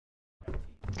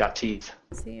got teeth.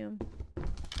 See him.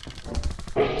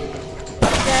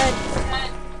 Dead.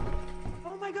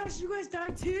 Oh my gosh, you guys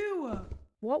died too!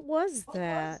 What was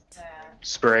that?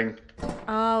 Spring.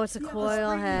 Oh, it's a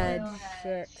coil head.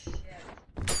 Shit.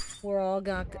 We're all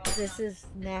gonna. This is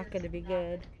not gonna be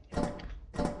good.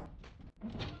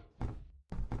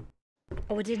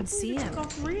 Oh, we didn't see him. All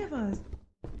three of us.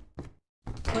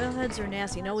 Coil heads are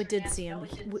nasty. No, we did see him.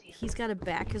 He's got to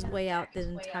back his way out the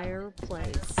entire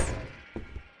place.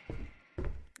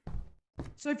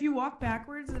 So if you walk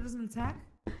backwards, it doesn't attack?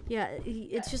 Yeah,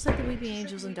 it's just like the Weeping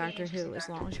Angels in Doctor Who. As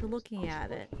long as you're looking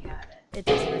at it, it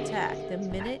doesn't attack. The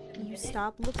minute you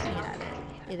stop looking at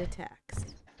it, it attacks.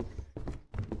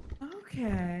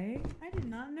 Okay, I did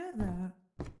not know that.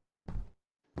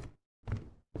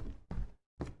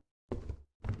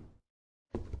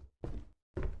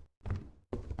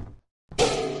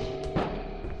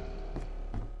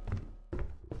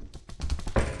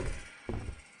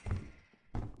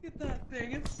 Look at that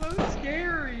thing, it's so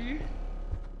scary.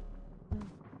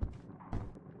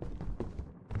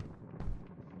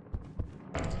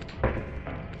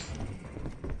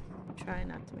 Try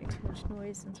not to make too much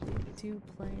noise since we do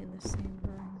play in the same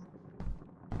room.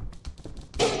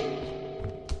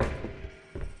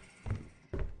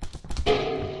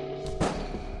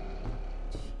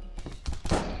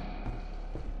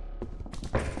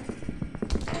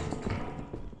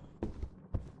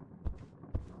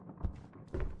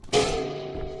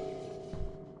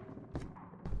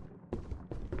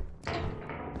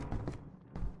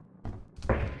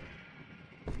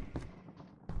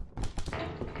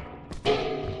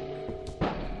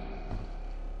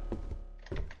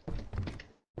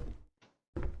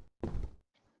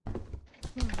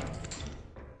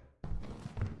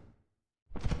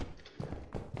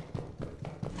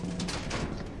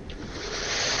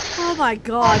 Oh my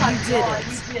god, you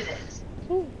did it!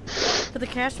 Ooh. But the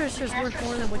cash register is worth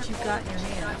more than what you've got in your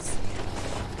hands.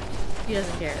 He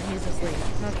doesn't care, he's asleep.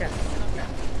 Okay.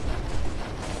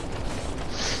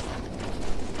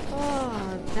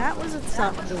 Oh, that was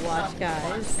something to watch,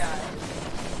 guys.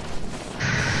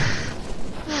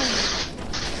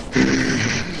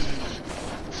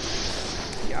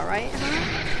 You alright,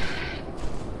 huh?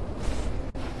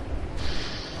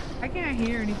 I can't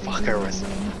hear anything. Fucker was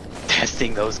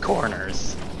testing those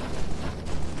corners.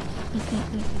 The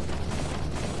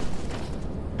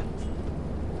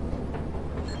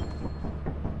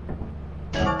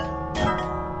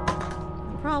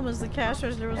problem is the cash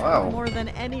register was worth more than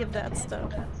any of that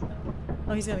stuff.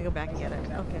 Oh, he's gonna go back and get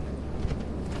it. Okay.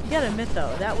 You gotta admit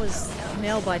though, that was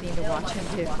nail biting to watch him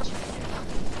do.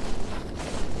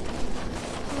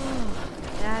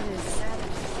 That is...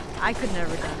 I could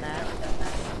never done that.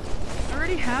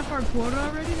 Already half our quota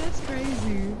already? That's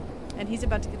crazy. And he's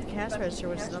about to get the cash register,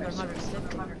 which is another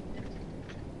 150.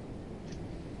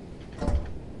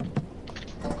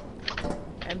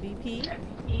 MVP?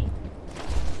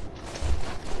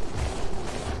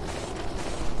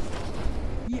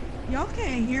 Y'all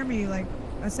can't hear me like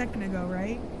a second ago,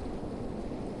 right?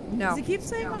 No. Because it keeps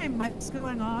saying my mic's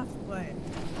going off, but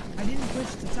I didn't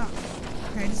push to talk.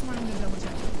 Okay, I just wanted to double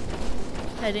check.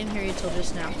 I didn't hear you till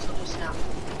just now.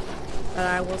 But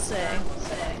I will say,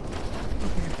 Okay,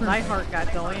 my heart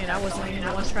got going and I wasn't even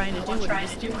the one trying to do what he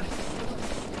was doing.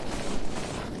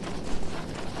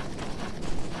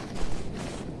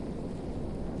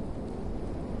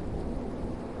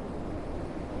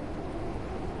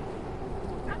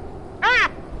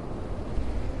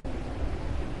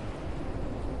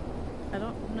 I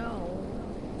don't know.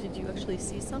 Did you actually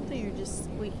see something or you're just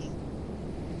squeaking?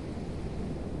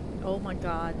 Oh my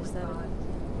god, is that a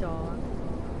dog?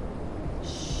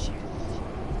 Shit.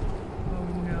 Oh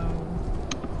no.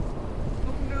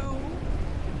 Oh no.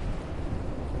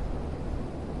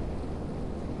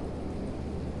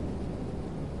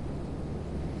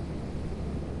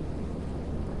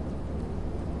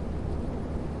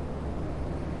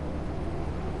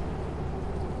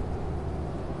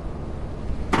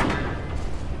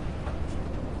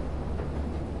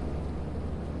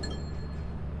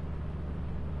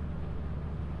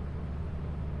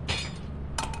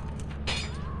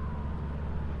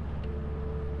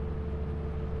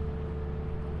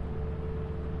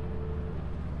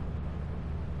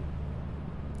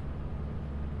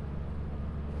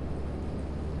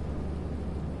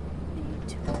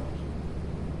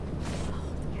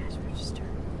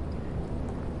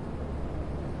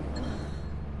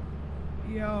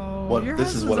 Yo, What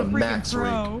this is what a max pro.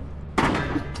 rank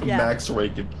max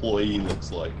rank employee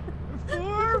looks like.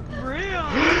 For real.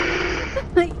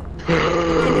 Can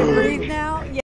you